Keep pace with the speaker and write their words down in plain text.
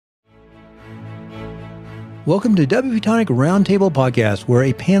Welcome to WP Tonic Roundtable Podcast, where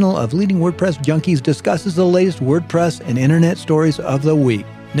a panel of leading WordPress junkies discusses the latest WordPress and internet stories of the week.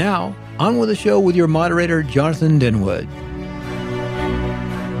 Now, on with the show with your moderator, Jonathan Denwood.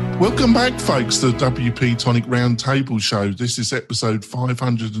 Welcome back, folks, to the WP Tonic Roundtable Show. This is episode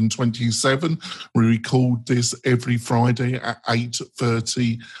 527. We record this every Friday at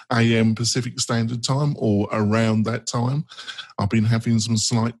 8:30 a.m. Pacific Standard Time, or around that time. I've been having some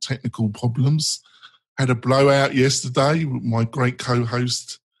slight technical problems. Had a blowout yesterday. My great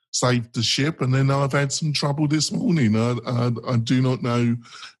co-host saved the ship, and then I've had some trouble this morning. I do not know.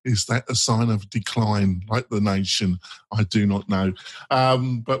 Is that a sign of decline, like the nation? I do not know.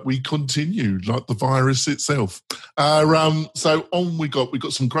 But we continue, like the virus itself. So on we got. We've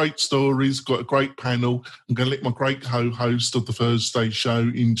got some great stories, got a great panel. I'm going to let my great co-host of the Thursday show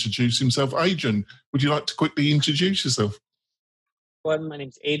introduce himself. Adrian, would you like to quickly introduce yourself? My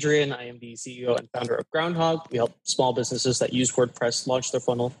name's Adrian. I am the CEO and founder of Groundhog. We help small businesses that use WordPress launch their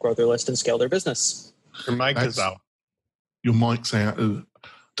funnel, grow their list, and scale their business. Your mic is out. Your mic's out.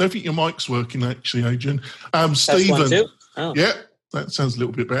 Don't think your mic's working, actually, Adrian. Stephen. Oh. Yeah, that sounds a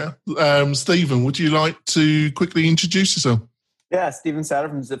little bit better. Stephen, would you like to quickly introduce yourself? Yeah, Stephen Satter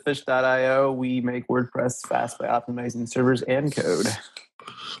from zipfish.io. We make WordPress fast by optimizing servers and code.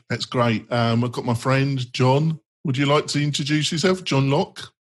 That's great. I've got my friend, John. Would you like to introduce yourself? John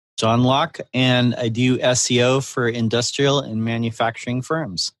Locke. John Locke, and I do SEO for industrial and manufacturing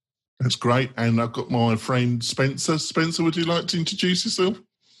firms. That's great. And I've got my friend, Spencer. Spencer, would you like to introduce yourself?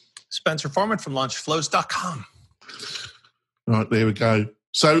 Spencer Foreman from launchflows.com. Right, there we go.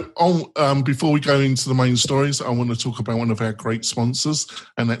 So before we go into the main stories, I want to talk about one of our great sponsors,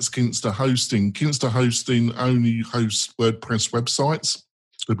 and that's Kinsta Hosting. Kinsta Hosting only hosts WordPress websites.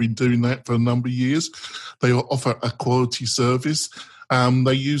 They've been doing that for a number of years. They offer a quality service.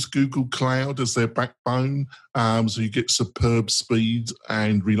 They use Google Cloud as their backbone, so you get superb speed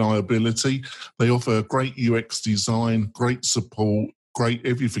and reliability. They offer great UX design, great support, great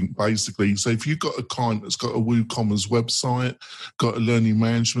everything, basically. So if you've got a client that's got a WooCommerce website, got a learning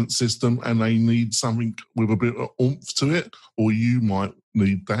management system, and they need something with a bit of oomph to it, or you might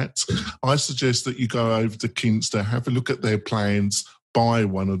need that, I suggest that you go over to Kinsta, have a look at their plans, buy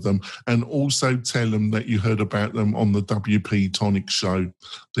one of them, and also tell them that you heard about them on the WP Tonic show.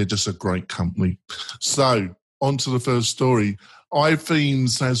 They're just a great company. So, on to the first story.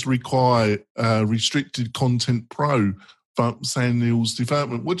 iThemes has required restricted content pro for Sandhills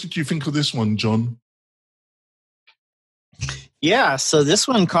development. What did you think of this one, John? Yeah, so this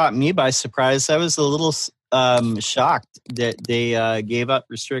one caught me by surprise. I was a little shocked that they gave up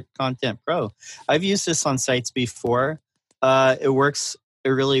Restrict Content Pro. I've used this on sites before. It works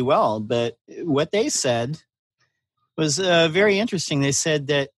really well, but what they said was very interesting. They said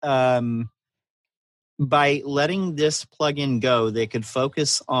that by letting this plugin go, they could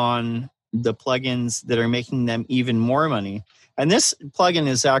focus on the plugins that are making them even more money. And this plugin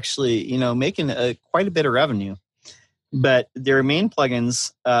is actually, making quite a bit of revenue. But their main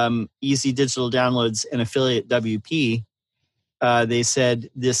plugins, Easy Digital Downloads and Affiliate WP, they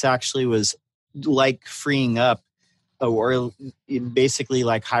said this actually was like freeing up, or basically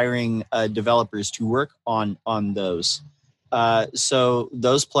like hiring developers to work on those. So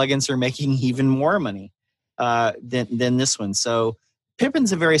those plugins are making even more money than this one. So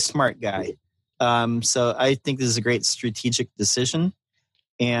Pippin's a very smart guy. So I think this is a great strategic decision.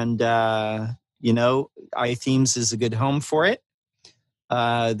 And, iThemes is a good home for it.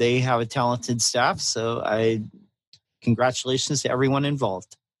 They have a talented staff. So congratulations to everyone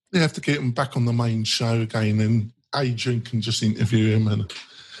involved. They have to get them back on the main show again, and Adrian can just interview him, and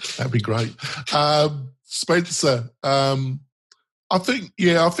that'd be great. Spencer, I think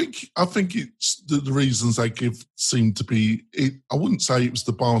it's the reasons they give seem to be. I wouldn't say it was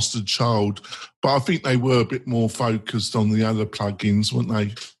the bastard child, but I think they were a bit more focused on the other plugins, weren't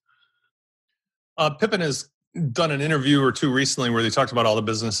they? Pippin has done an interview or two recently where they talked about all the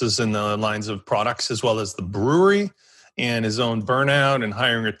businesses in the lines of products, as well as the brewery and his own burnout and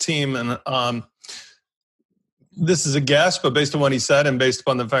hiring a team. And this is a guess, but based on what he said and based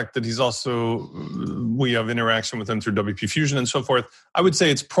upon the fact that we have interaction with him through WP Fusion and so forth, I would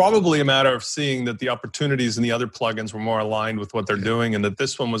say it's probably a matter of seeing that the opportunities in the other plugins were more aligned with what they're doing, and that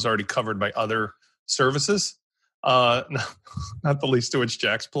this one was already covered by other services, not the least of which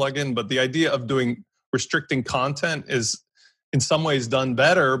Jack's plugin. But the idea of restricting content is in some ways done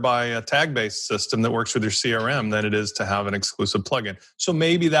better by a tag-based system that works with your CRM than it is to have an exclusive plugin. So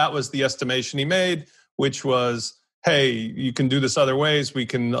maybe that was the estimation he made, which was, hey, you can do this other ways. We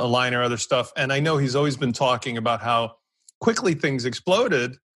can align our other stuff. And I know he's always been talking about how quickly things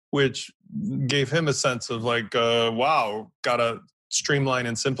exploded which gave him a sense of like, wow, got to streamline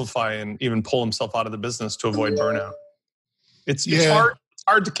and simplify and even pull himself out of the business to avoid burnout. It's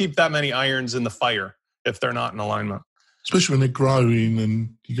hard to keep that many irons in the fire if they're not in alignment. Especially when they're growing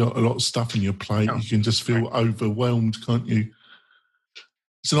and you got a lot of stuff on your plate, you can just feel overwhelmed, can't you?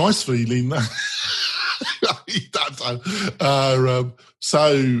 It's a nice feeling.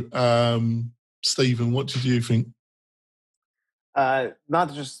 Stephen, what did you think? Not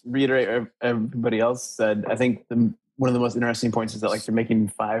to just reiterate what everybody else said, I think one of the most interesting points is that like they're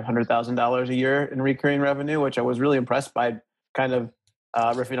making $500,000 a year in recurring revenue, which I was really impressed by, kind of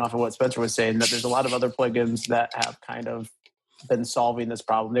riffing off of what Spencer was saying, that there's a lot of other plugins that have kind of been solving this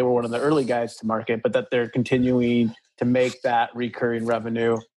problem. They were one of the early guys to market, but that they're continuing to make that recurring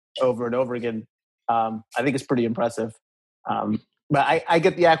revenue over and over again. I think it's pretty impressive. But I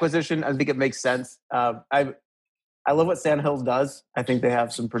get the acquisition. I think it makes sense. I love what Sandhills does. I think they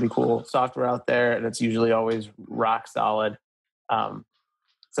have some pretty cool software out there, and it's usually always rock solid.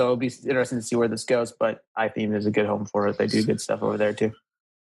 So it'll be interesting to see where this goes, but iTheme is a good home for it. They do good stuff over there too.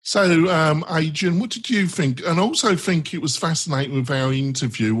 So, Adrian, what did you think? And also think it was fascinating with our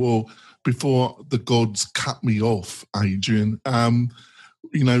interview, or before the gods cut me off, Adrian. I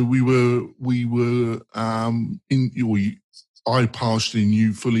partially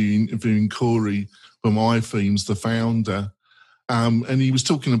knew fully interviewing Corey from iThemes, the founder, and he was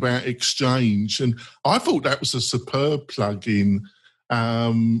talking about Exchange, and I thought that was a superb plugin.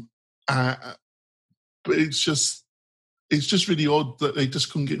 But it's just really odd that they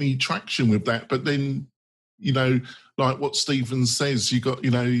just couldn't get any traction with that. But then, like what Stephen says, he's got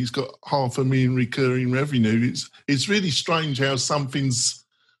 $500,000 recurring revenue. It's really strange how some things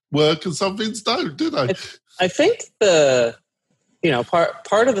work and some things don't, do they? I think part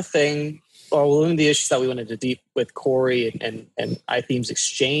of the thing, or one of the issues that we went into deep with Corey and iThemes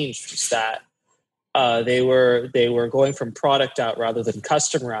Exchange was that they were going from product out rather than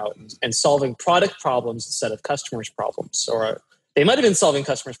customer out, and solving product problems instead of customers' problems. Or they might have been solving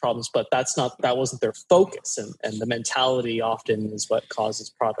customers' problems, but that wasn't their focus. And the mentality often is what causes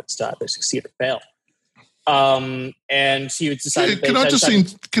products to either succeed or fail. And he decided. Can I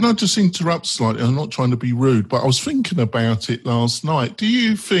just interrupt slightly? I'm not trying to be rude, but I was thinking about it last night. Do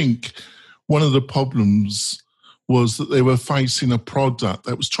you think one of the problems was that they were facing a product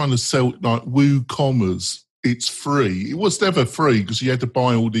that was trying to sell like WooCommerce? It's free. It was never free because you had to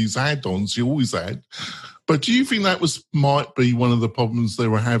buy all these add-ons. You always had. But do you think that might be one of the problems they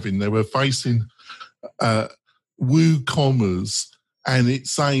were having? They were facing WooCommerce, and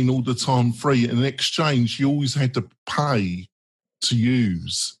it's saying all the time free. And in exchange, you always had to pay to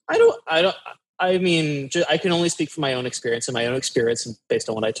use. I mean, I can only speak from my own experience, and based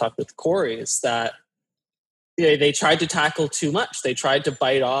on what I talked with Corey, is that they tried to tackle too much. They tried to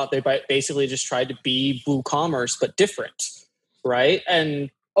bite off. They basically just tried to be WooCommerce, but different, right? And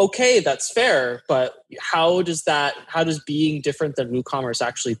okay, that's fair, but how does being different than WooCommerce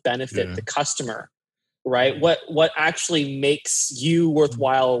actually benefit the customer, right? What actually makes you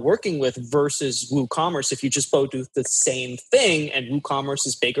worthwhile working with versus WooCommerce if you just both do the same thing and WooCommerce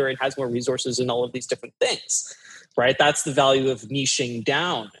is bigger and has more resources and all of these different things, right? That's the value of niching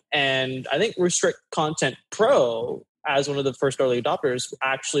down. And I think Restrict Content Pro, as one of the first early adopters,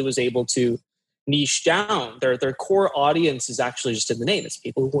 actually was able to niche down. Their core audience is actually just in the name. It's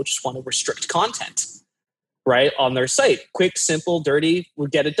people who just want to restrict content, right, on their site. Quick, simple, dirty, we'll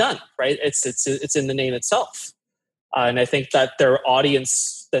get it done, right? It's in the name itself. And I think that their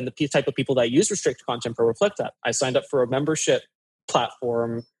audience, then the type of people that use Restrict Content Pro reflect that. I signed up for a membership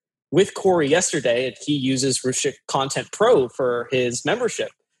platform with Corey yesterday, and he uses Restrict Content Pro for his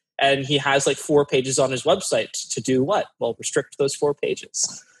membership. And he has like 4 pages on his website to do what? Well, restrict those 4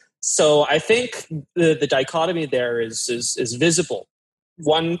 pages. So I think the dichotomy there is visible.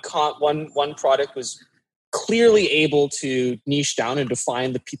 One product was clearly able to niche down and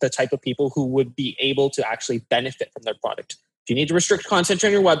define the type of people who would be able to actually benefit from their product. If you need to restrict content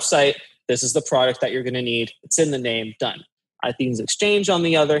on your website, this is the product that you're going to need. It's in the name, done. iThemes Exchange, on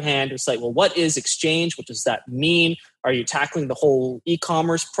the other hand, it's like, well, what is Exchange? What does that mean? Are you tackling the whole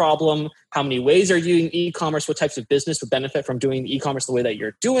e-commerce problem? How many ways are you doing e-commerce? What types of business would benefit from doing e-commerce the way that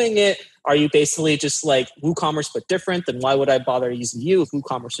you're doing it? Are you basically just like WooCommerce but different? Then why would I bother using you if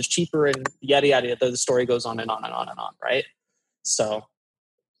WooCommerce is cheaper? And yada, yada, yada. The story goes on and on and on and on, right? So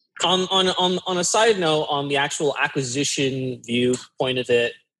on a side note, on the actual acquisition viewpoint of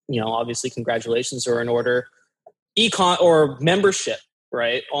it, obviously congratulations are in order. Econ or membership,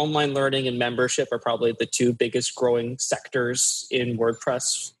 right? Online learning and membership are probably the 2 biggest growing sectors in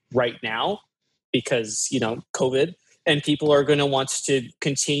WordPress right now because, COVID. and people are going to want to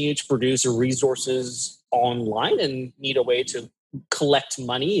continue to produce resources online and need a way to collect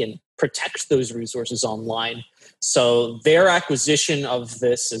money and protect those resources online. So their acquisition of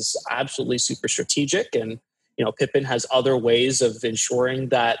this is absolutely super strategic, and Pippin has other ways of ensuring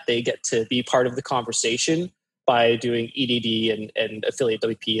that they get to be part of the conversation by doing EDD and affiliate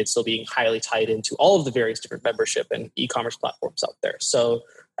WP and still being highly tied into all of the various different membership and e-commerce platforms out there. So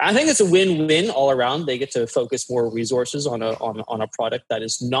I think it's a win-win all around. They get to focus more resources on a product that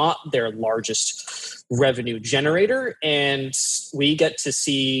is not their largest revenue generator, and we get to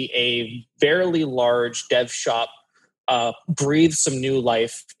see a fairly large dev shop breathe some new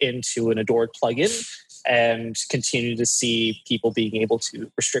life into an adored plugin and continue to see people being able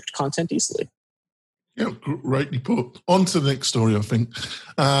to restrict content easily. Yeah, rightly put. On to the next story, I think.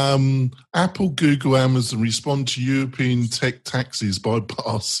 Apple, Google, Amazon respond to European tech taxes by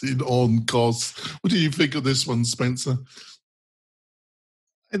passing on costs. What do you think of this one, Spencer?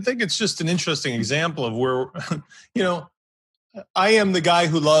 I think it's just an interesting example of where, I am the guy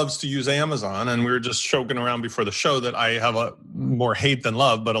who loves to use Amazon, and we were just joking around before the show that I have a more hate than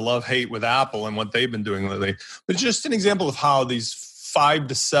love, but a love-hate with Apple and what they've been doing lately. But it's just an example of how these 5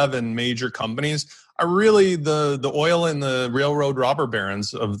 to 7 major companies are really the oil and the railroad robber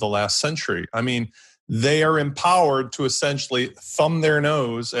barons of the last century. I mean, they are empowered to essentially thumb their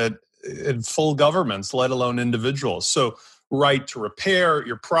nose at full governments, let alone individuals. So right to repair,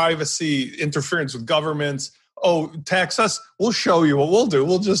 your privacy, interference with governments. Oh, tax us, we'll show you what we'll do.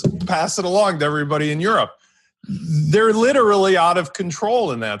 We'll just pass it along to everybody in Europe. They're literally out of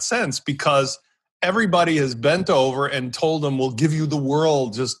control in that sense because everybody has bent over and told them, we'll give you the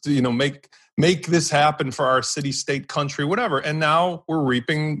world, just, make this happen for our city, state, country, whatever. And now we're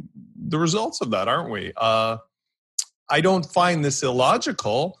reaping the results of that, aren't we? I don't find this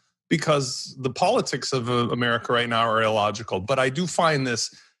illogical because the politics of America right now are illogical, but I do find this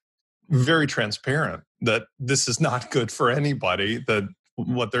very transparent that this is not good for anybody, that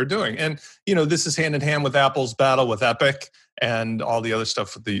what they're doing. And, this is hand in hand with Apple's battle with Epic and all the other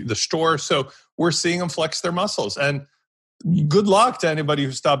stuff with the store. So we're seeing them flex their muscles. And good luck to anybody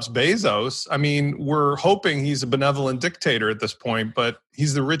who stops Bezos. I mean, we're hoping he's a benevolent dictator at this point, but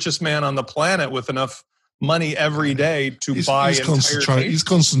he's the richest man on the planet with enough money every day to buy he's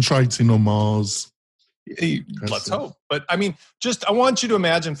concentrating on Mars. Let's hope. But I mean, I want you to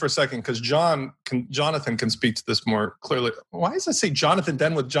imagine for a second, because Jonathan can speak to this more clearly. Why does it say Jonathan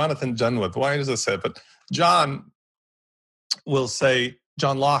Denwith? Why does it say it? But John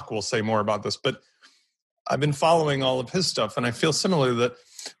Locke will say more about this. But I've been following all of his stuff, and I feel similarly that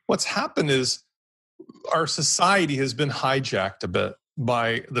what's happened is our society has been hijacked a bit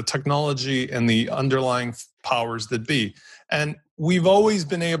by the technology and the underlying powers that be. And we've always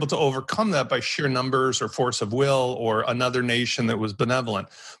been able to overcome that by sheer numbers or force of will or another nation that was benevolent.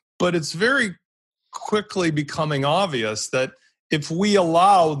 But it's very quickly becoming obvious that if we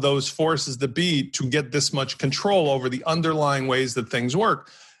allow those forces that be to get this much control over the underlying ways that things work,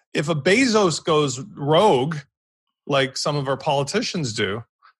 if a Bezos goes rogue, like some of our politicians do,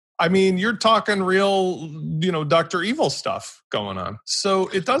 I mean, you're talking real, Dr. Evil stuff going on. So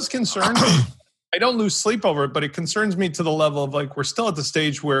it does concern me. I don't lose sleep over it, but it concerns me to the level of we're still at the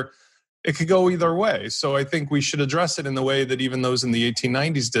stage where it could go either way. So I think we should address it in the way that even those in the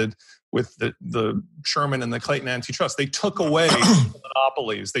 1890s did with the Sherman and the Clayton Antitrust. They took away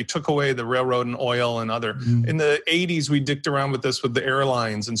monopolies. They took away the railroad and oil and other. In the 80s, we dicked around with this with the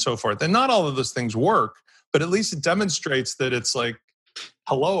airlines and so forth. And not all of those things work, but at least it demonstrates that it's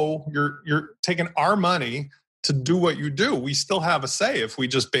hello, you're taking our money to do what you do. We still have a say if we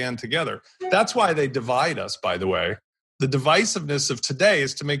just band together. That's why they divide us, by the way. The divisiveness of today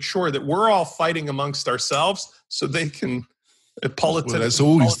is to make sure that we're all fighting amongst ourselves so they can that's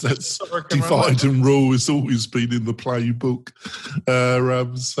divide and rule has always been in the playbook.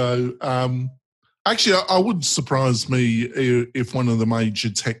 Actually, I wouldn't surprise me if one of the major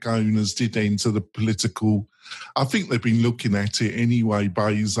tech owners did enter the political. I think they've been looking at it anyway,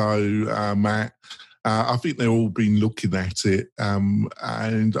 Bezos, Matt. I think they've all been looking at it, and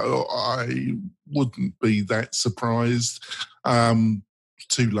I wouldn't be that surprised.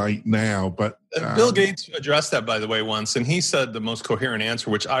 Too late now, but Bill Gates addressed that, by the way, once, and he said the most coherent answer,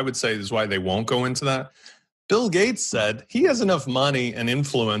 which I would say is why they won't go into that. Bill Gates said he has enough money and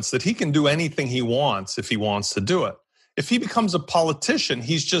influence that he can do anything he wants if he wants to do it. If he becomes a politician,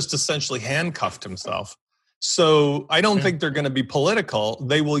 he's just essentially handcuffed himself. So I don't think they're going to be political.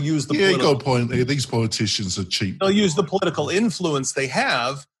 They will use the political... you got a point there. These politicians are cheap. They'll use the political influence they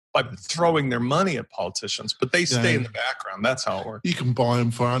have, by throwing their money at politicians, but they stay in the background. That's how it works. You can buy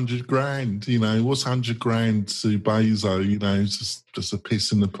them for $100,000. You know, what's $100,000 to Bezos? You know, it's just a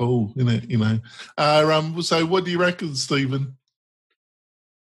piss in the pool, isn't it? You know. So, what do you reckon, Stephen?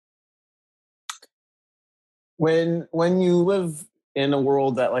 When you live in a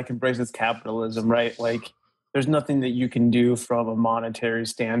world that like embraces capitalism, right? Like, there's nothing that you can do from a monetary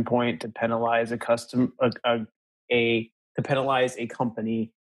standpoint to penalize to penalize a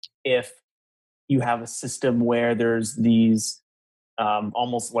company if you have a system where there's these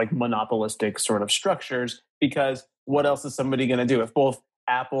almost like monopolistic sort of structures, because what else is somebody going to do? If both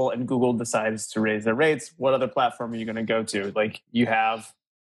Apple and Google decides to raise their rates, what other platform are you going to go to? Like, you have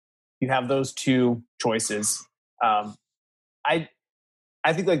those two choices. I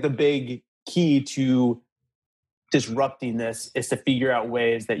think like the big key to disrupting this is to figure out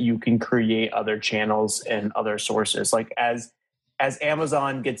ways that you can create other channels and other sources. Like as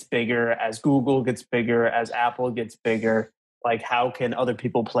Amazon gets bigger, as Google gets bigger, as Apple gets bigger, like how can other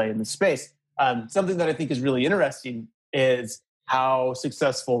people play in the space? Something that I think is really interesting is how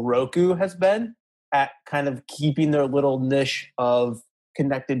successful Roku has been at kind of keeping their little niche of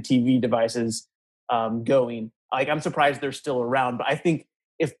connected TV devices going. Like, I'm surprised they're still around, but I think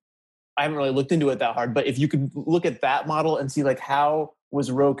I haven't really looked into it that hard, but if you could look at that model and see like how was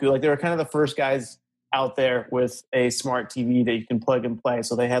Roku, like they were kind of the first guys out there with a smart TV that you can plug and play.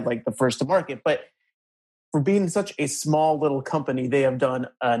 So they had like the first to market, but for being such a small little company, they have done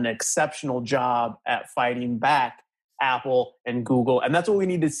an exceptional job at fighting back Apple and Google. And that's what we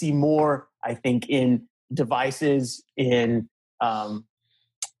need to see more, I think, in devices, in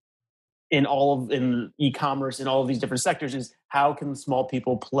e-commerce, in all of these different sectors, is how can small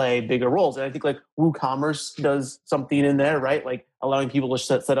people play bigger roles? And I think like WooCommerce does something in there, right? Like allowing people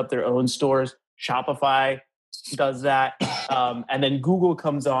to set up their own stores. Shopify does that. And then Google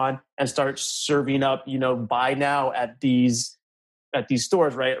comes on and starts serving up, buy now at these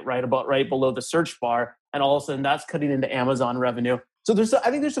stores, right below the search bar. And all of a sudden that's cutting into Amazon revenue. So I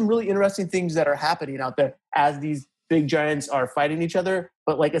think there's some really interesting things that are happening out there as these big giants are fighting each other.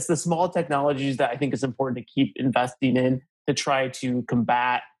 But like, it's the small technologies that I think is important to keep investing in to try to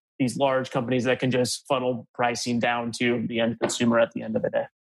combat these large companies that can just funnel pricing down to the end consumer at the end of the day.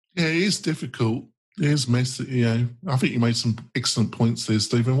 Yeah, it is difficult. It is messy. I think you made some excellent points there,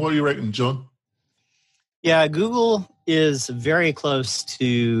 Stephen. What do you reckon, John? Yeah, Google is very close to,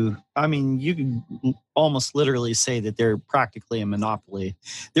 you can almost literally say that they're practically a monopoly.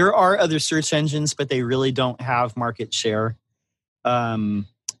 There are other search engines, but they really don't have market share.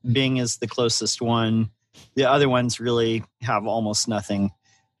 Bing is the closest one. The other ones really have almost nothing.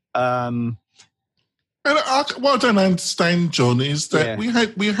 And what I don't understand, John, is that we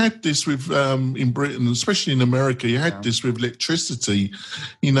had this with in Britain, especially in America. You had this with electricity.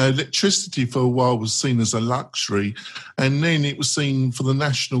 Electricity for a while was seen as a luxury, and then it was seen for the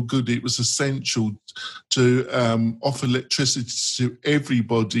national good. It was essential to offer electricity to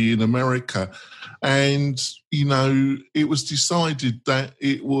everybody in America, and it was decided that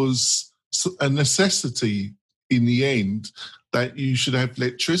it was a necessity in the end that you should have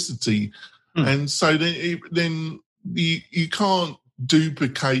electricity. And so then you can't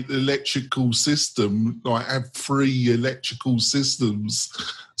duplicate the electrical system, like have free electrical systems.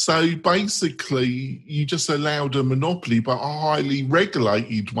 So basically, you just allowed a monopoly, but a highly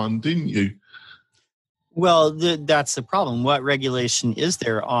regulated one, didn't you? Well, that's the problem. What regulation is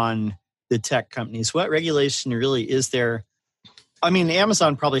there on the tech companies? What regulation really is there?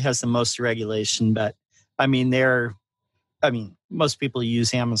 Amazon probably has the most regulation, but most people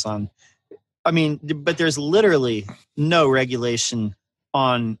use Amazon. But there's literally no regulation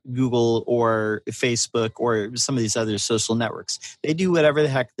on Google or Facebook or some of these other social networks. They do whatever the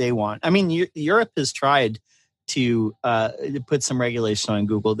heck they want. Europe has tried to put some regulation on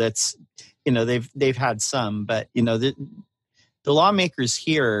Google. That's, they've had some, but the lawmakers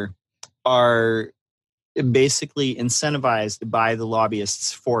here are basically incentivized by the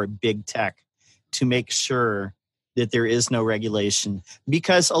lobbyists for big tech to make sure that there is no regulation,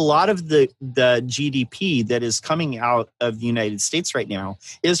 because a lot of the GDP that is coming out of the United States right now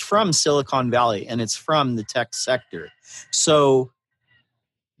is from Silicon Valley, and it's from the tech sector. So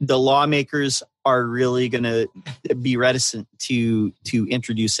the lawmakers are really going to be reticent to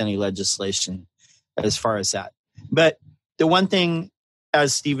introduce any legislation as far as that. But the one thing,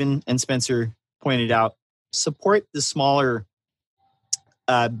 as Stephen and Spencer pointed out, support the smaller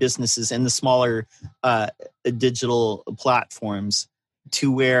businesses and the smaller digital platforms to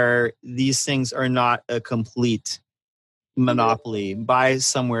where these things are not a complete monopoly. Buy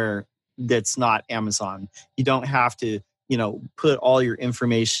somewhere that's not Amazon. You don't have to put all your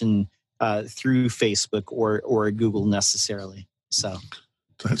information through Facebook or Google necessarily. So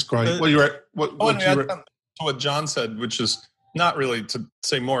that's great. Well, you're at to what John said, which is not really to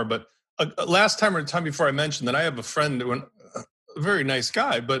say more, but last time or the time before I mentioned that I have a friend, a very nice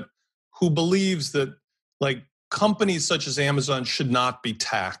guy, but who believes that like companies such as Amazon should not be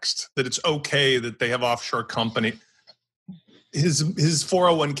taxed, that it's okay that they have offshore company. His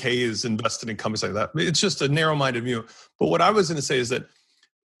 401k is invested in companies like that. It's just a narrow-minded view. But what I was going to say is that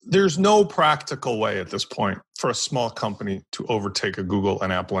there's no practical way at this point for a small company to overtake a Google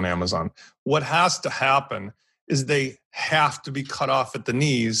and Apple and Amazon. What has to happen is they have to be cut off at the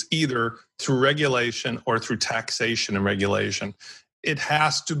knees, either through regulation or through taxation and regulation. It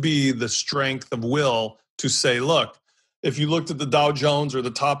has to be the strength of will to say, look, if you looked at the Dow Jones or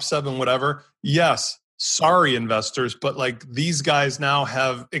the top 7, whatever, yes, sorry, investors, but like these guys now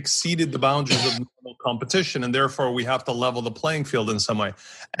have exceeded the boundaries of normal competition, and therefore we have to level the playing field in some way.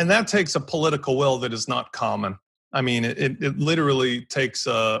 And that takes a political will that is not common. I mean, it literally takes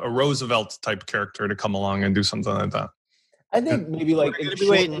a Roosevelt type character to come along and do something like that. I think maybe like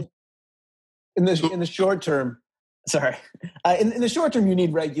in the short term, sorry, in the short term, you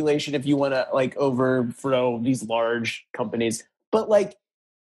need regulation if you want to like overthrow these large companies. But like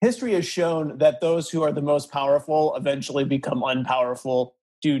history has shown that those who are the most powerful eventually become unpowerful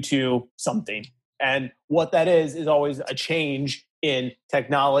due to something. And what that is always a change in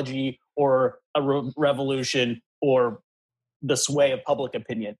technology or a revolution or the sway of public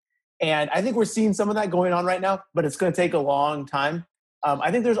opinion. And I think we're seeing some of that going on right now, but it's going to take a long time.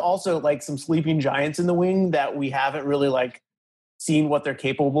 I think there's also like some sleeping giants in the wing that we haven't really like seen what they're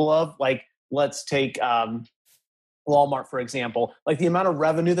capable of. Like let's take Walmart, for example. Like the amount of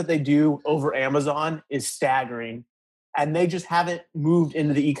revenue that they do over Amazon is staggering. And they just haven't moved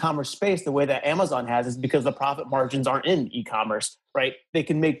into the e-commerce space the way that Amazon has, is because the profit margins aren't in e-commerce, right? They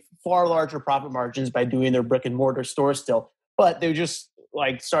can make far larger profit margins by doing their brick and mortar stores still. But they just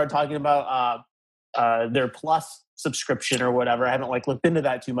like started talking about their Plus subscription or whatever. I haven't like looked into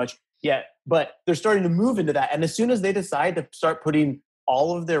that too much yet, but they're starting to move into that. And as soon as they decide to start putting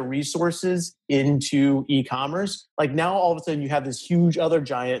all of their resources into e-commerce, like now all of a sudden you have this huge other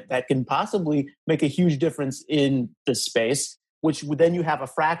giant that can possibly make a huge difference in the space, which then you have a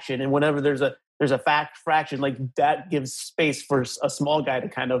fraction. And whenever there's a fraction, like that gives space for a small guy to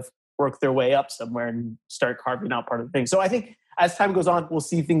kind of work their way up somewhere and start carving out part of the thing. So I think as time goes on, we'll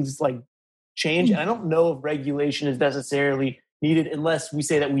see things like change. And I don't know if regulation is necessarily needed unless we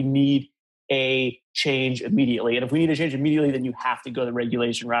say that we need a change immediately. And if we need a change immediately, then you have to go the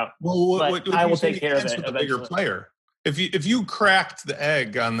regulation route. Well, I will take care of it. A bigger player. If you cracked the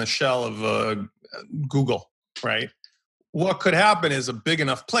egg on the shell of Google, right? What could happen is a big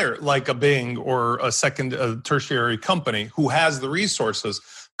enough player like a Bing or a tertiary company who has the resources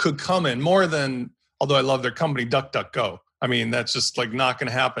could come in more than, although I love their company, DuckDuckGo. I mean, that's just like not going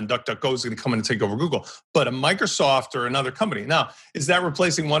to happen. DuckDuckGo is going to come in and take over Google. But a Microsoft or another company. Now, is that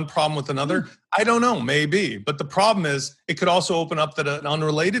replacing one problem with another? I don't know, maybe. But the problem is it could also open up that an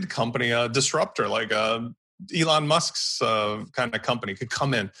unrelated company, a disruptor like Elon Musk's kind of company could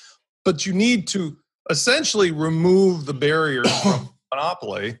come in. But you need to essentially remove the barriers from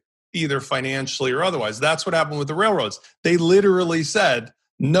monopoly, either financially or otherwise. That's what happened with the railroads. They literally said,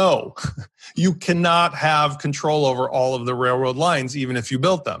 no, you cannot have control over all of the railroad lines, even if you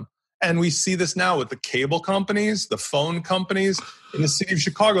built them. And we see this now with the cable companies, the phone companies. In the city of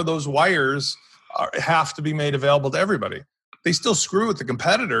Chicago, those wires have to be made available to everybody. They still screw with the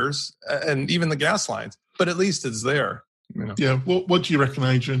competitors and even the gas lines, but at least it's there. You know? Yeah. What do you reckon,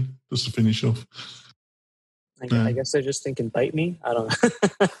 Adrian, just to finish off? I guess they're just thinking, bite me. I don't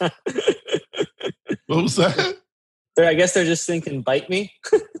know. What was that? I guess they're just thinking, bite me.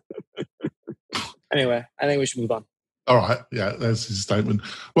 Anyway, I think we should move on. All right. Yeah, that's his statement.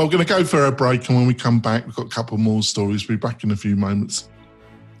 Well, we're going to go for a break. And when we come back, we've got a couple more stories. We'll be back in a few moments.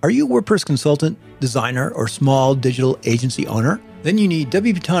 Are you a WordPress consultant, designer, or small digital agency owner? Then you need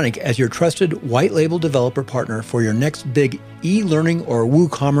WP Tonic as your trusted white label developer partner for your next big e-learning or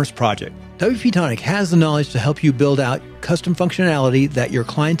WooCommerce project. WP Tonic has the knowledge to help you build out custom functionality that your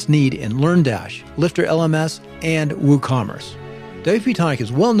clients need in LearnDash, Lifter LMS, and WooCommerce. WP Tonic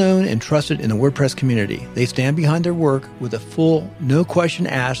is well known and trusted in the WordPress community. They stand behind their work with a full, no question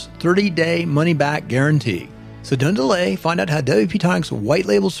asked, 30-day money-back guarantee. So don't delay. Find out how WP Tonic's white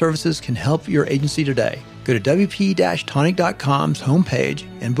label services can help your agency today. Go to WP-Tonic.com's homepage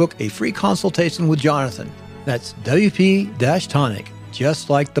and book a free consultation with Jonathan. That's WP-Tonic, just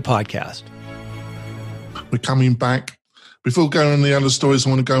like the podcast. We're coming back. Before going on the other stories, I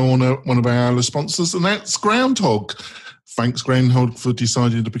want to go on one of our other sponsors, and that's Groundhog. Thanks, Groundhog, for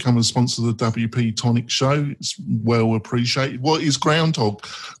deciding to become a sponsor of the WP Tonic Show. It's well appreciated. What is Groundhog?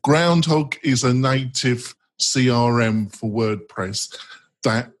 Groundhog is a native CRM for WordPress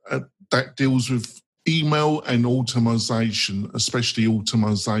that deals with email and automation, especially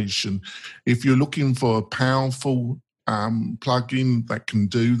automation. If you're looking for a powerful plugin that can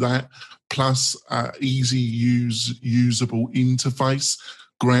do that, plus easy usable interface,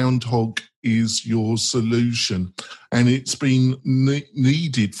 Groundhog is your solution. And it's been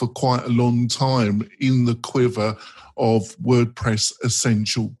needed for quite a long time in the quiver of WordPress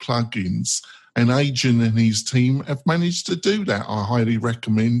essential plugins. And Adrian and his team have managed to do that. I highly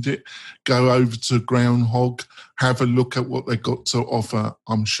recommend it. Go over to Groundhog, have a look at what they've got to offer.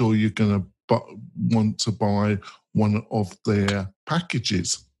 I'm sure you're going to want to buy one of their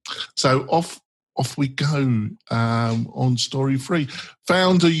packages. So off we go on story 3.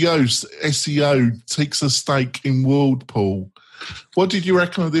 Founder Yoast SEO takes a stake in Whirlpool. What did you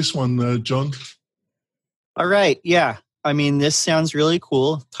reckon of this one, John? All right. Yeah. I mean, this sounds really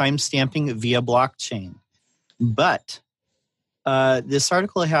cool, timestamping via blockchain. But this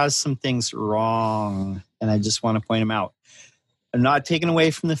article has some things wrong, and I just want to point them out. I'm not taking away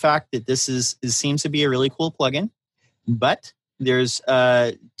from the fact that this seems to be a really cool plugin, but there's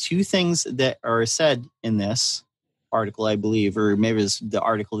 2 things that are said in this article, I believe, or maybe it's the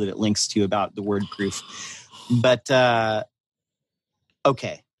article that it links to about the WordProof. But,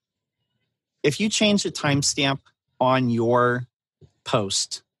 okay. If you change the timestamp on your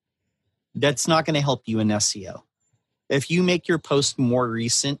post, that's not going to help you in SEO. If you make your post more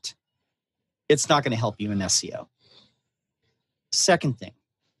recent, it's not going to help you in SEO. Second thing,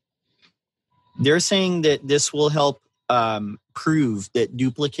 they're saying that this will help prove that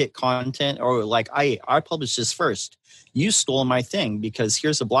duplicate content, or like I published this first. You stole my thing because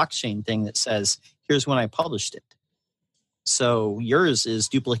here's a blockchain thing that says, here's when I published it. So yours is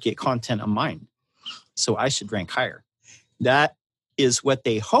duplicate content of mine. So I should rank higher. That is what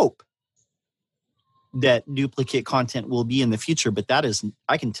they hope that duplicate content will be in the future. But that is,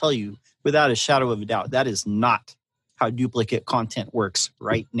 I can tell you without a shadow of a doubt, that is not how duplicate content works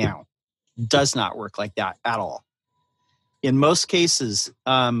right now. Does not work like that at all. In most cases,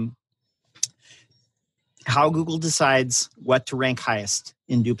 how Google decides what to rank highest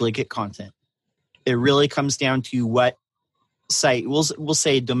in duplicate content, it really comes down to what site, we'll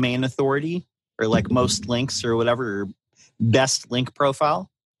say domain authority, or like most links or whatever, or best link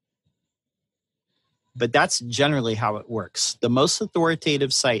profile. But that's generally how it works. The most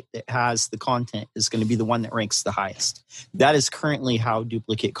authoritative site that has the content is going to be the one that ranks the highest. That is currently how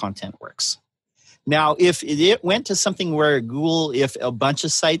duplicate content works. Now, if it went to something where Google, if a bunch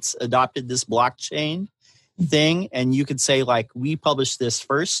of sites adopted this blockchain thing, and you could say, like, we published this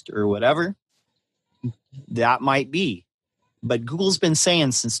first or whatever, that might be. But Google's been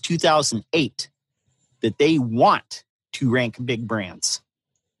saying since 2008 that they want to rank big brands.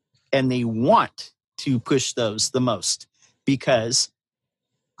 And they want to push those the most because,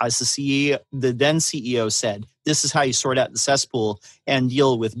 as the then CEO said, this is how you sort out the cesspool and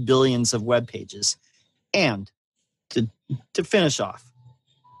deal with billions of web pages. And to finish off,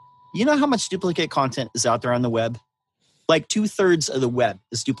 you know how much duplicate content is out there on the web? Like 2/3 of the web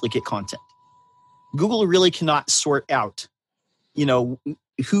is duplicate content. Google really cannot sort out,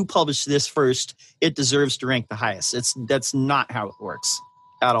 who published this first. It deserves to rank the highest. That's not how it works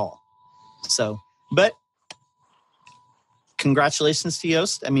at all. So, but congratulations to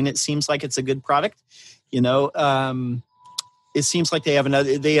Yoast. I mean, it seems like it's a good product. It seems like they have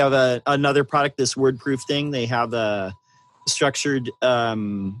another product, this WordProof thing. They have a structured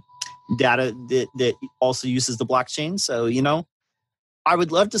data that also uses the blockchain. So, I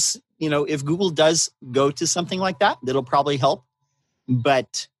would love to, if Google does go to something like that, that'll probably help.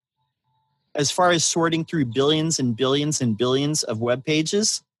 But as far as sorting through billions and billions and billions of web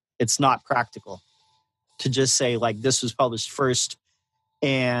pages, it's not practical to just say, like, this was published first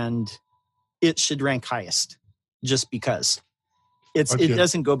and it should rank highest just because. It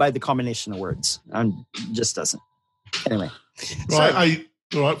doesn't go by the combination of words. Just doesn't. Anyway. Right,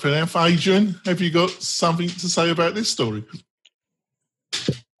 for now. Adrian, have you got something to say about this story?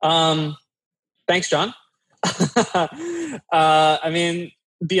 Thanks, John. I mean,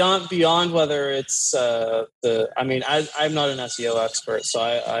 beyond whether it's I'm not an SEO expert, so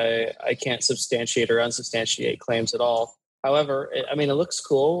I can't substantiate or unsubstantiate claims at all. However, it looks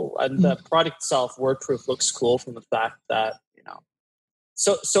cool. And the product itself, WordProof, looks cool from the fact that,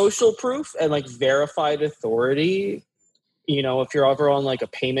 so social proof and like verified authority, if you're ever on like a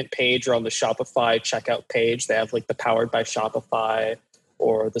payment page or on the Shopify checkout page, they have like the powered by Shopify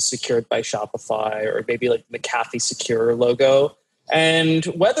or the Secured by Shopify, or maybe like the McAfee Secure logo. And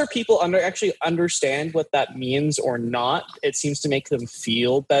whether people actually understand what that means or not, it seems to make them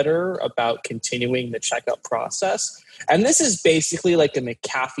feel better about continuing the checkout process. And this is basically like a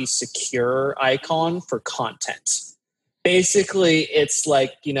McAfee Secure icon for content. Basically, it's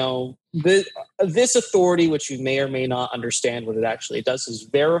like, this authority, which you may or may not understand what it actually does, is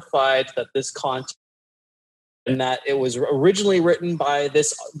verified that this content and that it was originally written by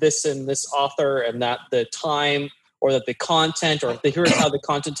this and this author, and that the time or that the content, or here's how the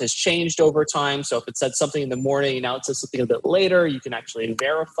content has changed over time. So if it said something in the morning, now it says something a bit later, you can actually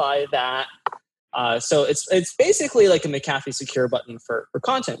verify that. So it's basically like a McAfee Secure button for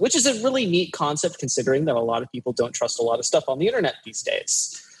content, which is a really neat concept considering that a lot of people don't trust a lot of stuff on the internet these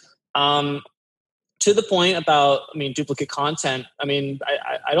days. To the point about, duplicate content,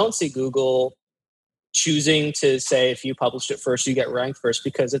 I don't see Google choosing to say if you published it first, you get ranked first,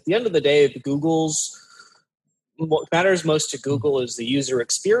 because at the end of the day, what matters most to Google is the user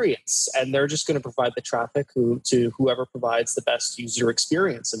experience, and they're just going to provide the traffic to whoever provides the best user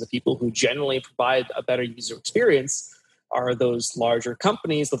experience. And the people who generally provide a better user experience are those larger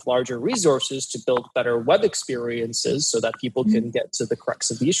companies with larger resources to build better web experiences so that people can get to the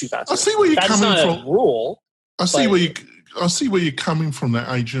crux of the issue faster. I see where you're That's coming not from. A rule. I see where you're coming from, that,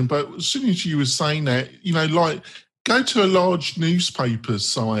 Adrian. But as soon as you were saying that, like go to a large newspaper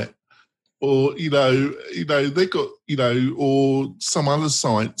site, or they got or some other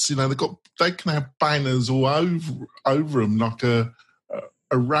sites, they can have banners all over them like a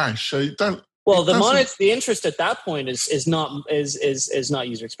rash. So the interest at that point is not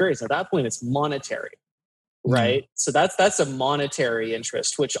user experience. At that point, it's monetary, right? So that's a monetary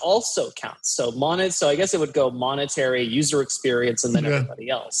interest, which also counts. So I guess it would go monetary, user experience, and then everybody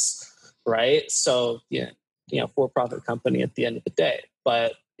else, right? So for-profit company at the end of the day,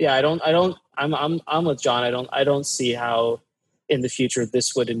 but. Yeah, I'm with John. I don't see how in the future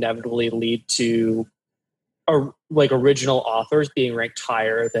this would inevitably lead to original authors being ranked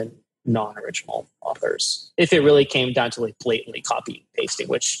higher than non-original authors. If it really came down to blatantly copy and pasting,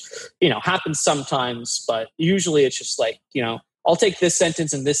 which happens sometimes, but usually it's just I'll take this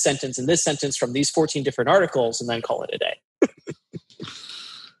sentence and this sentence and this sentence from these 14 different articles and then call it a day.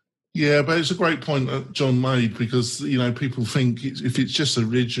 Yeah, but it's a great point that John made, because people think if it's just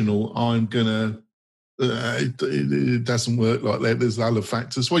original, I'm gonna. It doesn't work like that. There's other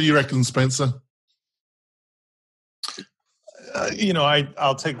factors. What do you reckon, Spencer?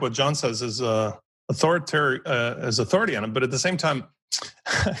 I'll take what John says as authority on it, but at the same time,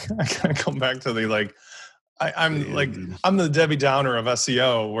 I kind of come back to I'm the Debbie Downer of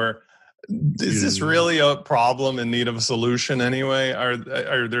SEO, where. Is this really a problem in need of a solution anyway? Are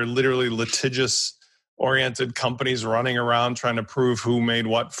there literally litigious-oriented companies running around trying to prove who made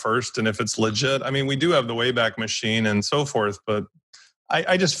what first and if it's legit? We do have the Wayback Machine and so forth, but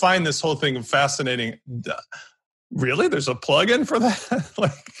I just find this whole thing fascinating. Really? There's a plugin for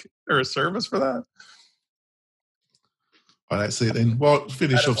that? Or a service for that? All right, that's it then. Well,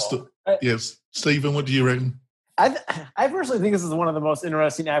 finish off. Yes, Stephen, what do you reckon? I personally think this is one of the most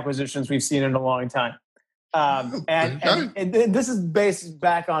interesting acquisitions we've seen in a long time. And this is based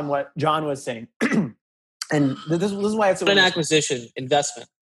back on what John was saying. And this is why it's an acquisition, investment.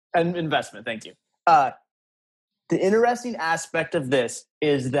 An investment, thank you. The interesting aspect of this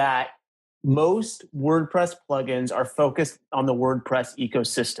is that most WordPress plugins are focused on the WordPress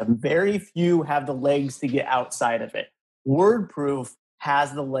ecosystem. Very few have the legs to get outside of it. WordProof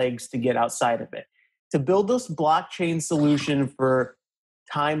has the legs to get outside of it. To build this blockchain solution for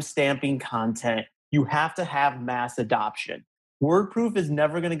time-stamping content, you have to have mass adoption. WordProof is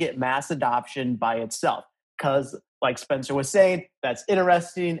never going to get mass adoption by itself because, like Spencer was saying, that's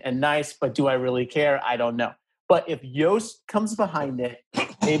interesting and nice, but do I really care? I don't know. But if Yoast comes behind it,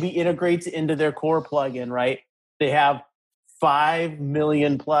 maybe integrates into their core plugin, right? They have 5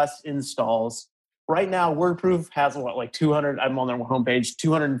 million plus installs. Right now, WordProof has 200, I'm on their homepage,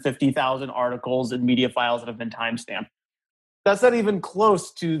 250,000 articles and media files that have been timestamped. That's not even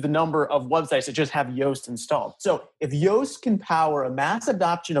close to the number of websites that just have Yoast installed. So if Yoast can power a mass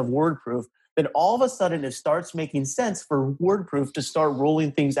adoption of WordProof, then all of a sudden it starts making sense for WordProof to start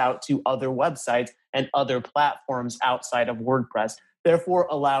rolling things out to other websites and other platforms outside of WordPress, therefore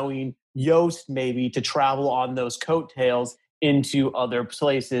allowing Yoast maybe to travel on those coattails into other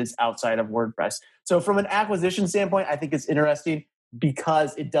places outside of WordPress. So from an acquisition standpoint, I think it's interesting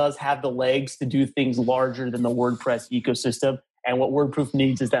because it does have the legs to do things larger than the WordPress ecosystem. And what WordProof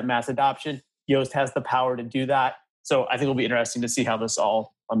needs is that mass adoption. Yoast has the power to do that. So I think it'll be interesting to see how this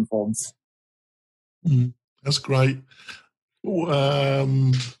all unfolds. That's great.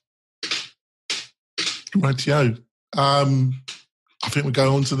 Rightio. I think we'll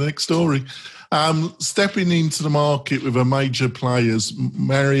go on to the next story. Stepping into the market with a major players,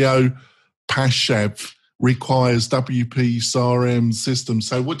 Mario Pashav requires WP CRM system.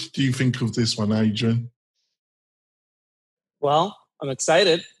 So what do you think of this one, Adrian? Well, I'm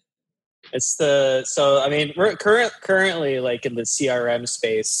excited. We're currently like in the CRM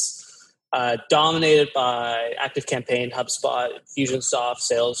space, dominated by ActiveCampaign, HubSpot, Infusionsoft,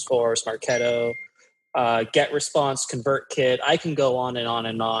 Salesforce, Marketo, GetResponse, ConvertKit. I can go on and on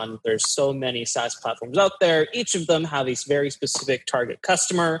and on. There's so many SaaS platforms out there. Each of them have a very specific target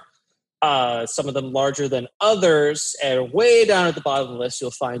customer. Some of them larger than others. And way down at the bottom of the list, you'll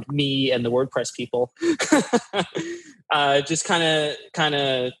find me and the WordPress people. Just kind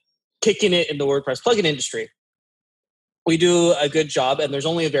of kicking it in the WordPress plugin industry. We do a good job, and there's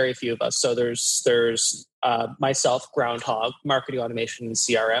only a very few of us. So there's myself, Groundhog, marketing automation and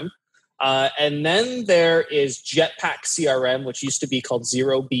CRM. And then there is Jetpack CRM, which used to be called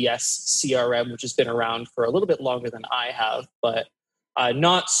Zero BS CRM, which has been around for a little bit longer than I have, but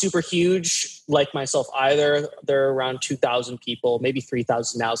not super huge like myself either. They're around 2,000 people, maybe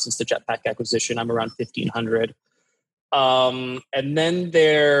 3,000 now since the Jetpack acquisition. I'm around 1,500. And then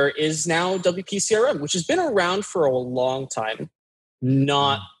there is now WP CRM, which has been around for a long time,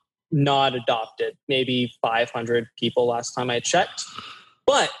 not adopted. Maybe 500 people last time I checked.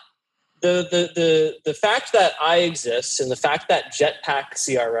 But the fact that I exist and the fact that Jetpack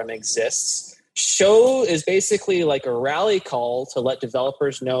CRM exists is basically like a rally call to let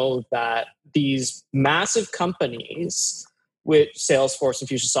developers know that these massive companies with Salesforce,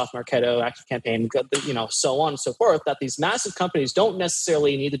 Infusionsoft, Marketo, ActiveCampaign, so on and so forth, that these massive companies don't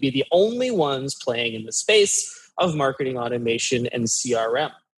necessarily need to be the only ones playing in the space of marketing automation and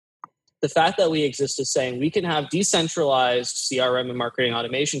CRM. The fact that we exist is saying we can have decentralized CRM and marketing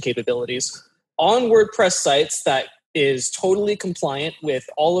automation capabilities on WordPress sites that is totally compliant with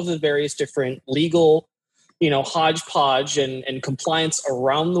all of the various different legal, hodgepodge and compliance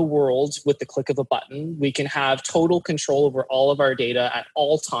around the world with the click of a button. We can have total control over all of our data at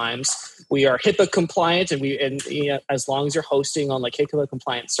all times. We are HIPAA compliant, and as long as you're hosting on like HIPAA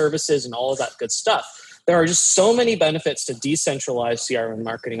compliant services and all of that good stuff. There are just so many benefits to decentralized CRM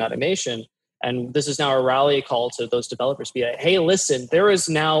marketing automation. And this is now a rally call to those developers to be like, hey, listen, there is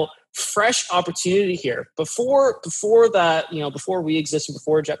now fresh opportunity here. Before that, before we existed,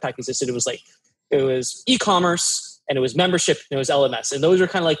 before Jetpack existed, it was e-commerce and it was membership and it was LMS. And those are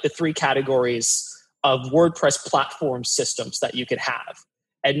kind of like the three categories of WordPress platform systems that you could have.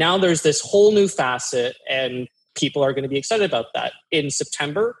 And now there's this whole new facet, and people are going to be excited about that. In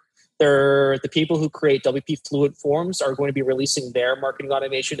September, the people who create WP Fluent Forms are going to be releasing their marketing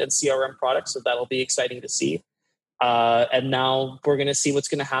automation and CRM products, so that'll be exciting to see. And now we're going to see what's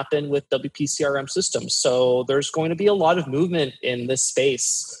going to happen with WP CRM systems. So there's going to be a lot of movement in this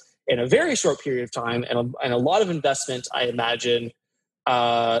space in a very short period of time, and a lot of investment, I imagine.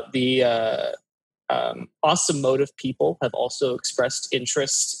 The Awesome Motive people have also expressed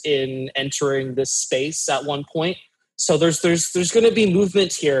interest in entering this space at one point. So there's going to be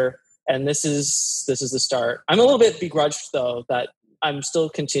movement here. And this is the start. I'm a little bit begrudged, though, that I'm still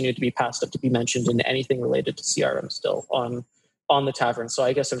continuing to be passed up to be mentioned in anything related to CRM still on the tavern. So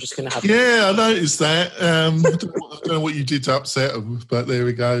I guess I'm just going to have to... Yeah, I noticed that. I don't know what you did to upset them, but there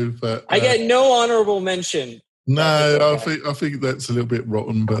we go. But I get no honorable mention. No, I think that's a little bit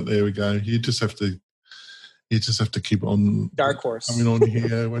rotten, but there we go. You just have to keep on... Dark horse. Coming on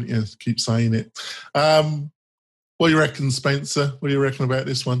here, won't you? Keep saying it. What do you reckon, Spencer? What do you reckon about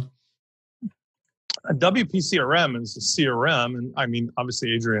this one? WP CRM is a CRM, and I mean,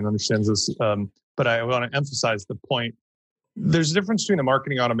 obviously Adrian understands this, but I want to emphasize the point. There's a difference between a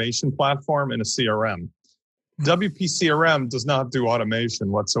marketing automation platform and a CRM. WP CRM does not do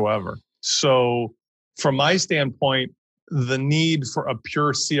automation whatsoever. So from my standpoint, the need for a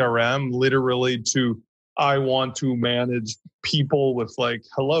pure CRM, literally I want to manage people with like,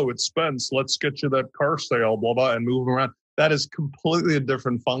 hello, it's Spence, let's get you that car sale, blah, blah, and move them around. That is completely a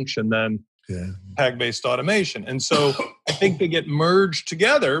different function than tag-based automation. And so I think they get merged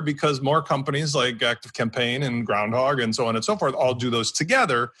together because more companies like ActiveCampaign and Groundhog and so on and so forth all do those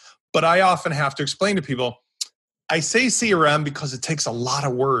together. But I often have to explain to people, I say CRM because it takes a lot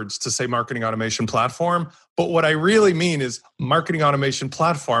of words to say marketing automation platform. But what I really mean is marketing automation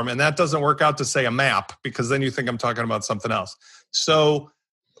platform. And that doesn't work out to say a map, because then you think I'm talking about something else. So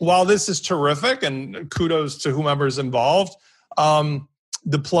while this is terrific and kudos to whomever's involved,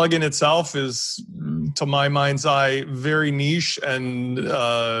 The plugin itself is, to my mind's eye, very niche, and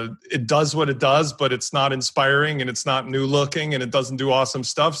it does what it does, but it's not inspiring and it's not new looking and it doesn't do awesome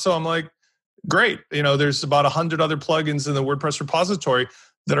stuff. So I'm like, great. There's about 100 other plugins in the WordPress repository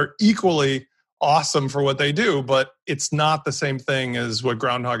that are equally awesome for what they do, but it's not the same thing as what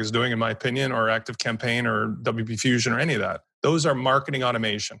Groundhog is doing, in my opinion, or ActiveCampaign or WP Fusion or any of that. Those are marketing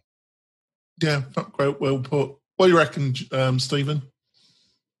automation. Yeah, great. Well put. What do you reckon, Stephen?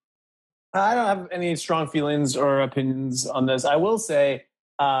 I don't have any strong feelings or opinions on this. I will say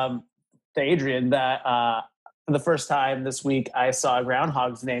to Adrian that for the first time this week, I saw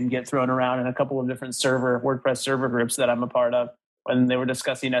Groundhog's name get thrown around in a couple of different WordPress server groups that I'm a part of when they were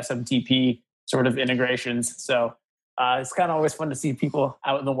discussing SMTP sort of integrations. So it's kind of always fun to see people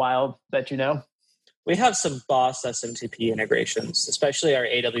out in the wild that you know. We have some boss SMTP integrations, especially our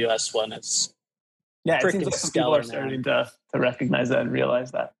AWS one. It's it seems like some people are starting to recognize that and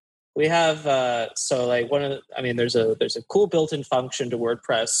realize that. We have there's a cool built-in function to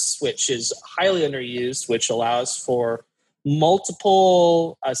WordPress which is highly underused, which allows for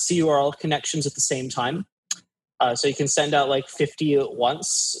multiple CURL connections at the same time. So you can send out like 50 at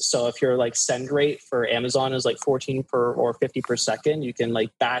once. So if your like send rate for Amazon is like 14 per or 50 per second, you can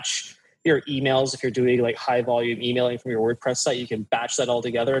like batch your emails. If you're doing like high volume emailing from your WordPress site, you can batch that all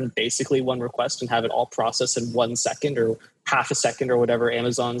together in basically one request and have it all processed in 1 second or half a second or whatever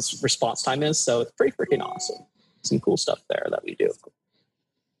Amazon's response time is. So it's pretty freaking awesome. Some cool stuff there that we do.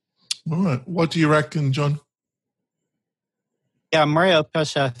 All right. What do you reckon, John? Yeah, Mario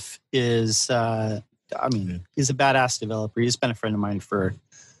Peshev is, he's a badass developer. He's been a friend of mine for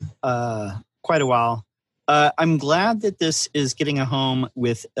quite a while. I'm glad that this is getting a home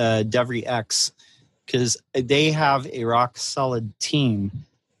with DevryX because they have a rock solid team.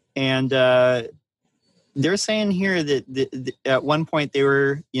 And they're saying here that at one point they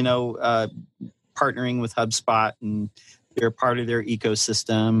were, partnering with HubSpot and they're part of their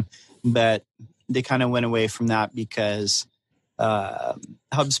ecosystem, but they kind of went away from that because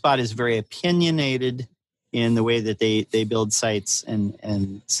HubSpot is very opinionated in the way that they build sites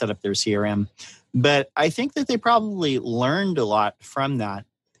and set up their CRM. But I think that they probably learned a lot from that.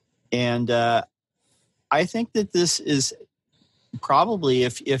 And I think that this is probably,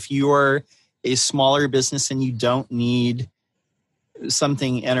 if you're a smaller business and you don't need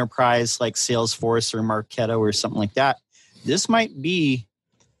something enterprise like Salesforce or Marketo or something like that, this might be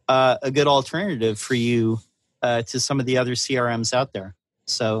a good alternative for you to some of the other CRMs out there.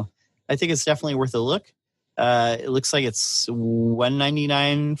 So I think it's definitely worth a look. It looks like it's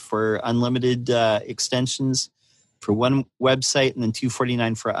 $199 for unlimited extensions for one website, and then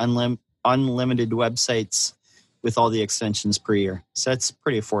 $249 for unlimited websites with all the extensions per year. So that's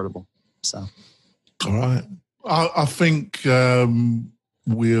pretty affordable. So, all right, I think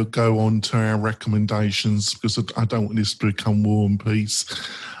we'll go on to our recommendations because I don't want this to become War and Peace.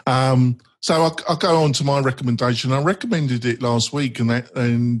 So I'll go on to my recommendation. I recommended it last week, and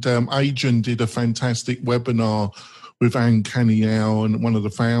Adrian did a fantastic webinar with Anne Caniel and one of the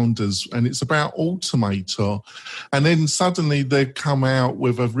founders, and it's about Automator. And then suddenly they've come out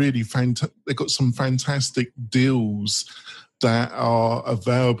with a really they've got some fantastic deals that are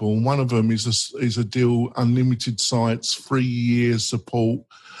available. And one of them is a deal, unlimited sites, 3-year support,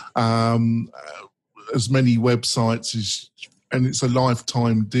 as many websites and it's a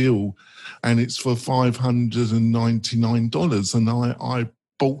lifetime deal, and it's for $599. And I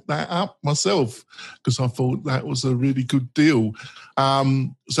bought that up myself because I thought that was a really good deal. So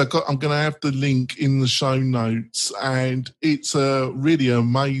I'm going to have the link in the show notes, and it's a really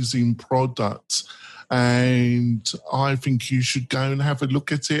amazing product. And I think you should go and have a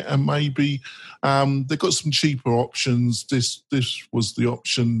look at it. And maybe they've got some cheaper options. This was the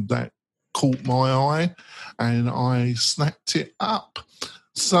option that caught my eye, and I snapped it up.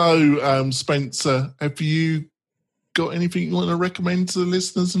 So, Spencer, have you got anything you want to recommend to the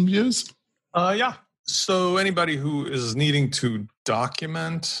listeners and viewers? Yeah. So anybody who is needing to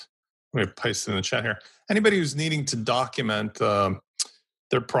document, let me paste it in the chat here. Anybody who's needing to document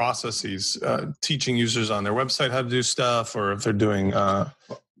their processes, teaching users on their website how to do stuff, or if they're doing like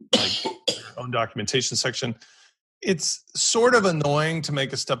their own documentation section, it's sort of annoying to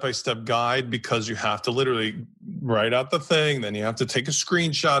make a step-by-step guide because you have to literally write out the thing, then you have to take a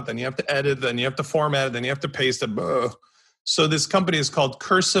screenshot, then you have to edit, then you have to format it, then you have to paste it. So this company is called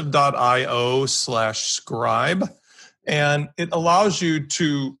cursive.io/scribe, and it allows you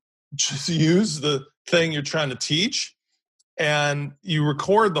to just use the thing you're trying to teach, and you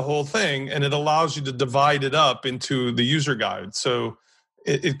record the whole thing, and it allows you to divide it up into the user guide. So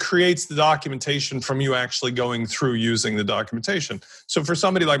it creates the documentation from you actually going through using the documentation. So for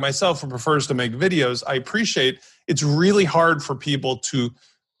somebody like myself who prefers to make videos, I appreciate it's really hard for people to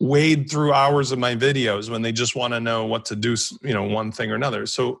wade through hours of my videos when they just want to know what to do, one thing or another.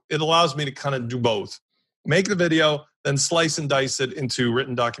 So it allows me to kind of do both. Make the video, then slice and dice it into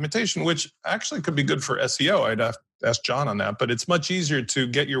written documentation, which actually could be good for SEO. I'd have to ask John on that, but it's much easier to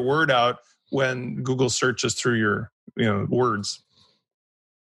get your word out when Google searches through your words.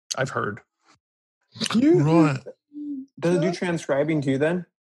 I've heard. Right. Does it do transcribing too then?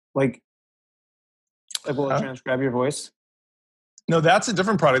 Like will it transcribe your voice? No, that's a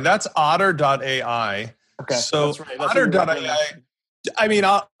different product. That's Otter.ai. Okay. So that's right. Otter.ai, I mean,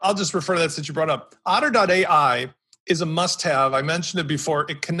 I'll just refer to that since you brought up. Otter.ai is a must-have. I mentioned it before.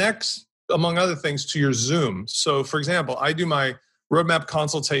 It connects, among other things, to your Zoom. So, for example, I do my roadmap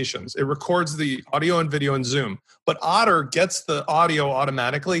consultations. It records the audio and video in Zoom. But Otter gets the audio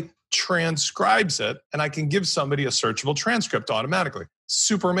automatically, transcribes it, and I can give somebody a searchable transcript automatically.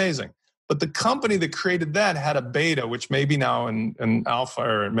 Super amazing. But the company that created that had a beta, which may be now in alpha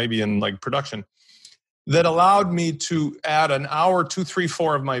or maybe in like production, that allowed me to add an hour, 2, 3,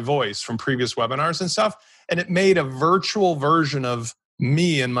 4 of my voice from previous webinars and stuff. And it made a virtual version of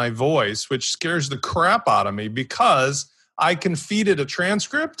me and my voice, which scares the crap out of me because I can feed it a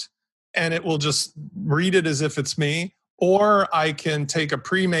transcript and it will just read it as if it's me. Or I can take a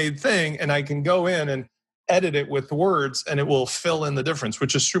pre-made thing and I can go in and edit it with words and it will fill in the difference,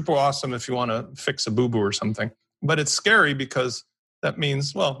 which is super awesome if you want to fix a boo-boo or something. But it's scary because that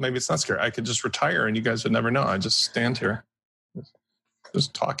means, well, maybe it's not scary. I could just retire and you guys would never know. I just stand here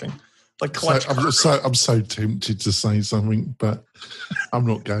just talking. Like I'm so tempted to say something, but I'm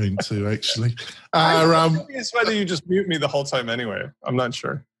not going to actually. It's whether you just mute me the whole time anyway. I'm not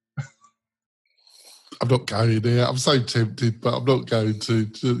sure. I'm not going there. I'm so tempted, but I'm not going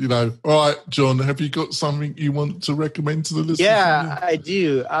to. All right, John, have you got something you want to recommend to the listeners? Yeah, I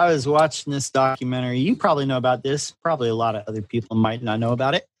do. I was watching this documentary. You probably know about this. Probably a lot of other people might not know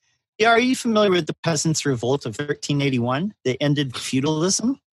about it. Yeah, are you familiar with the Peasants' Revolt of 1381? They ended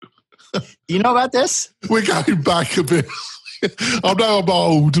feudalism. Do you know about this? We're going back a bit. I know I'm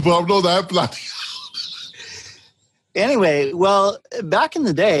old, but I'm not that bloody old. Anyway, well, back in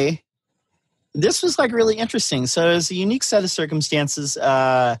the day, this was like really interesting. So it was a unique set of circumstances.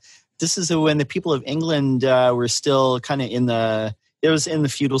 This is when the people of England were still kind of in the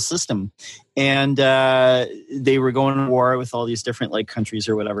feudal system. And they were going to war with all these different like countries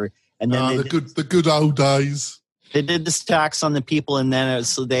or whatever. And then the good old days. They did this tax on the people, and then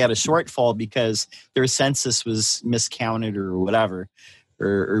so they had a shortfall because their census was miscounted or whatever,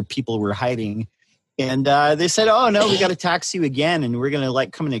 or people were hiding. And they said, oh, no, we got to tax you again, and we're going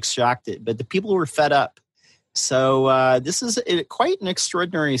to come and extract it. But the people were fed up. So this is quite an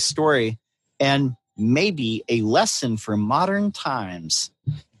extraordinary story and maybe a lesson for modern times.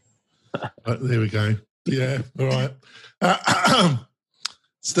 There we go. Yeah, all right.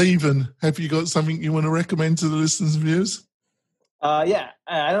 Stephen, have you got something you want to recommend to the listeners and viewers? Yeah,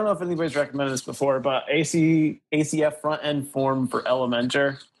 I don't know if anybody's recommended this before, but ACF front-end form for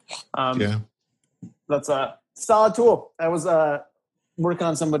Elementor. That's a solid tool. I was working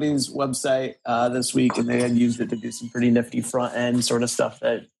on somebody's website this week, and they had used it to do some pretty nifty front-end sort of stuff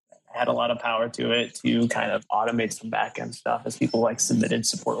that had a lot of power to it to kind of automate some back-end stuff as people submitted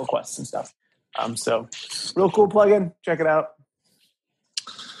support requests and stuff. So real cool plugin. Check it out.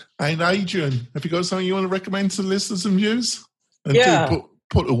 And Adrian, have you got something you want to recommend to the listeners and viewers? And do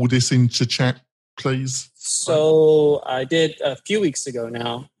put all this into chat, please. So I did a few weeks ago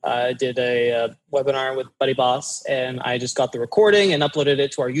now. I did a webinar with Buddy Boss, and I just got the recording and uploaded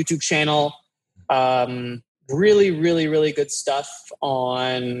it to our YouTube channel. Really, really, really good stuff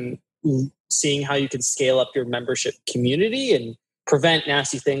on seeing how you can scale up your membership community and prevent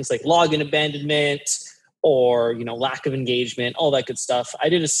nasty things like login abandonment or lack of engagement, all that good stuff. I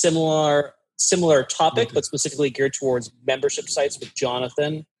did a similar topic, but specifically geared towards membership sites with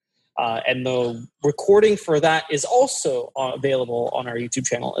Jonathan. And the recording for that is also available on our YouTube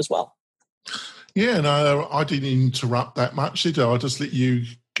channel as well. Yeah, no, I didn't interrupt that much, did I? I just let you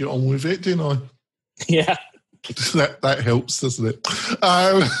get on with it, didn't I? Yeah. That helps, doesn't it?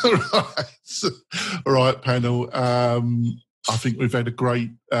 Right. All right, panel. I think we've had a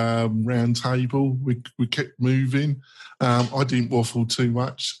great round table. We kept moving. I didn't waffle too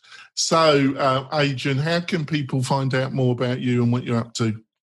much. So, Adrian, how can people find out more about you and what you're up to?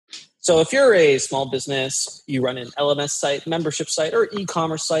 So if you're a small business, you run an LMS site, membership site, or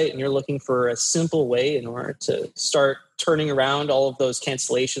e-commerce site, and you're looking for a simple way in order to start turning around all of those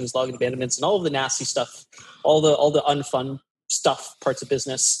cancellations, login abandonments, and all of the nasty stuff, all the unfun stuff, parts of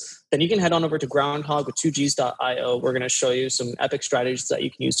business, then you can head on over to groundhog with 2gs.io. We're going to show you some epic strategies that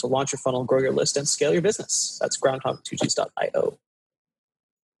you can use to launch your funnel, grow your list, and scale your business. That's groundhog with 2gs.io.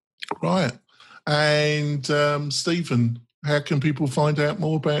 Right. And Stephen, how can people find out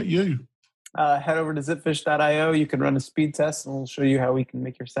more about you? Head over to zipfish.io. You can run a speed test, and we'll show you how we can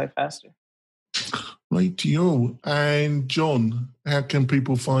make your site faster. Right to you. And John, how can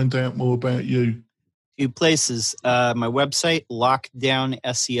people find out more about you? Few places. My website,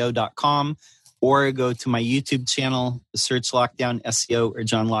 lockdownseo.com, or go to my YouTube channel, search Lockdown SEO or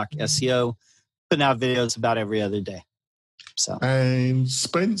John Locke SEO. Putting out videos about every other day. So. And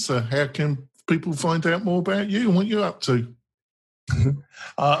Spencer, how can people find out more about you and what you're up to?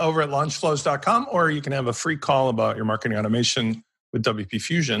 Over at launchflows.com, or you can have a free call about your marketing automation with WP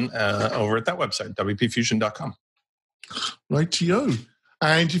Fusion over at that website, wpfusion.com. Right to you.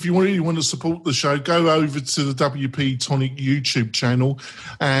 And if you really want to support the show, go over to the WP Tonic YouTube channel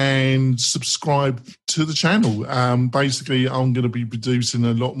and subscribe to the channel. Basically, I'm going to be producing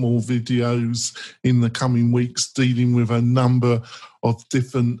a lot more videos in the coming weeks dealing with a number of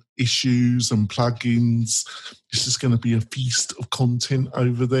different issues and plugins. It's just going to be a feast of content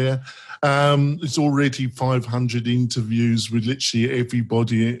over there. There's already 500 interviews with literally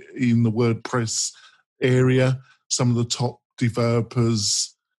everybody in the WordPress area. Some of the top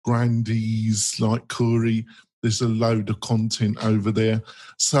developers, grandees like Corey. There's a load of content over there.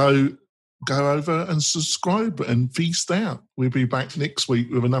 So go over and subscribe and feast out. We'll be back next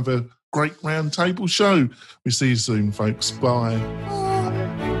week with another great roundtable show. We'll see you soon, folks. Bye.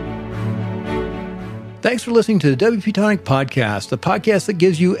 Thanks for listening to the WP Tonic Podcast, the podcast that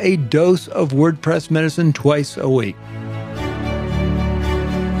gives you a dose of WordPress medicine twice a week.